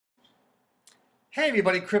Hey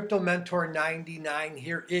everybody, Crypto Mentor 99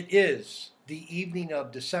 here. It is the evening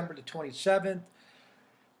of December the 27th,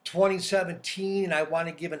 2017, and I want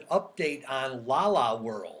to give an update on LaLa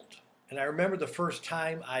World. And I remember the first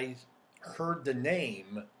time I heard the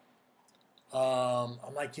name, I'm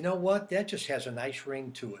like, you know what? That just has a nice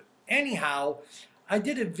ring to it. Anyhow, I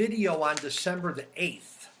did a video on December the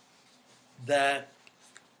 8th that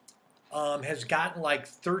has gotten like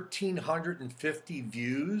 1,350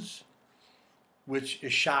 views, which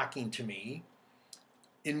is shocking to me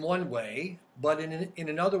in one way, but in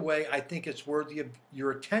another way, I think it's worthy of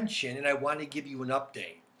your attention, and I want to give you an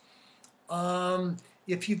update. Um,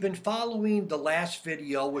 if you've been following the last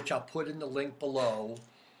video, which I'll put in the link below,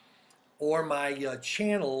 or my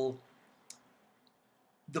channel,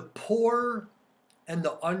 the poor and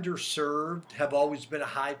the underserved have always been a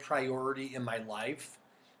high priority in my life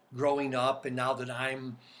growing up, and now that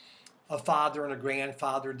I'm a father and a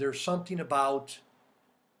grandfather, there's something about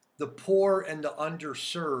the poor and the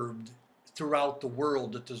underserved throughout the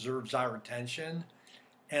world that deserves our attention.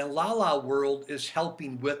 And LaLa World is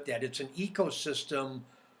helping with that. It's an ecosystem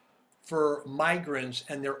for migrants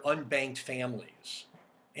and their unbanked families.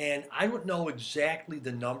 And I don't know exactly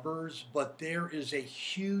the numbers, but there is a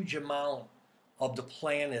huge amount of the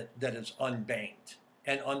planet that is unbanked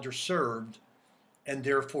and underserved, and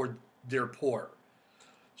therefore they're poor.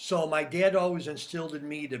 So my dad always instilled in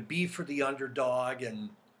me to be for the underdog, and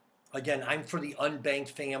again, I'm for the unbanked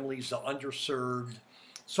families, the underserved.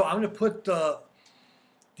 So I'm going to put the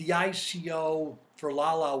ICO for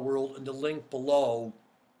LaLa World in the link below.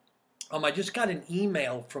 I just got an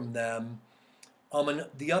email from them. And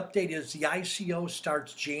the update is the ICO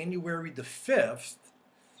starts January the 5th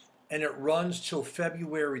and it runs till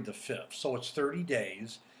February the 5th. So it's 30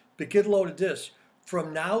 days. But get a load of this.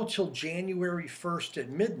 From now till January 1st at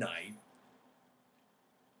midnight,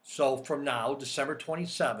 so from now, December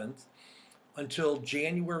 27th, until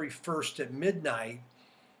January 1st at midnight,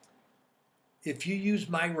 if you use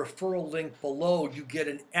my referral link below, you get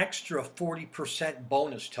an extra 40%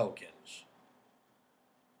 bonus tokens.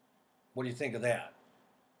 What do you think of that?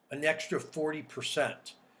 An extra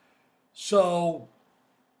 40%. So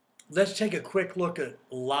let's take a quick look at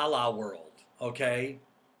LaLa World, okay?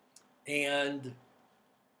 And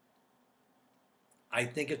I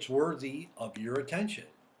think it's worthy of your attention.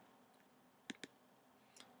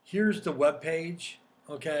 Here's the webpage,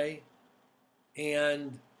 okay?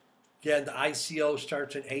 And again, the ICO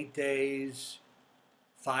starts in 8 days,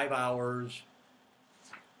 5 hours.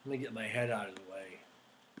 Let me get my head out of the way.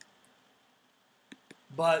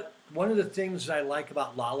 But one of the things that I like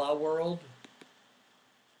about LaLa World,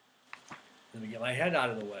 let me get my head out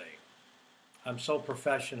of the way. I'm so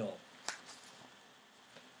professional.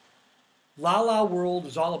 LaLa World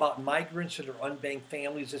is all about migrants and their unbanked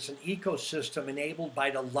families. It's an ecosystem enabled by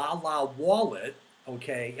the LaLa wallet,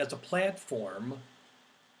 okay, as a platform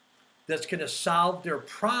that's going to solve their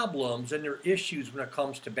problems and their issues when it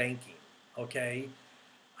comes to banking, okay?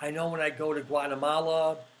 I know when I go to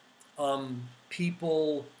Guatemala,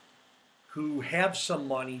 people who have some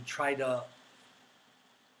money try to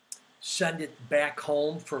send it back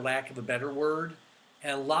home, for lack of a better word,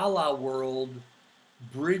 and LaLa World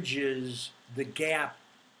bridges the gap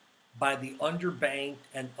by the underbanked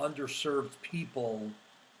and underserved people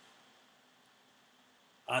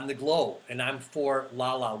on the globe, and I'm for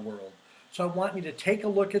LaLa World. So I want you to take a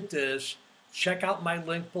look at this, check out my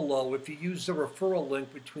link below. If you use the referral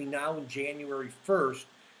link between now and January 1st,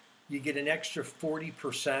 you get an extra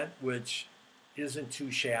 40%, which isn't too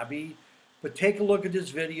shabby. But take a look at this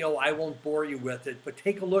video. I won't bore you with it, but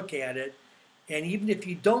take a look at it. And even if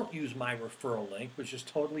you don't use my referral link, which is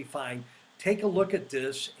totally fine, take a look at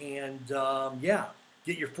this and yeah,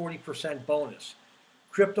 get your 40% bonus.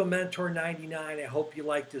 Crypto Mentor 99, I hope you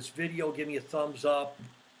like this video. Give me a thumbs up.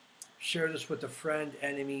 Share this with a friend,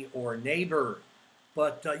 enemy, or neighbor.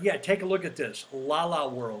 But yeah, take a look at this. LaLa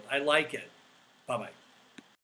World. I like it. Bye-bye.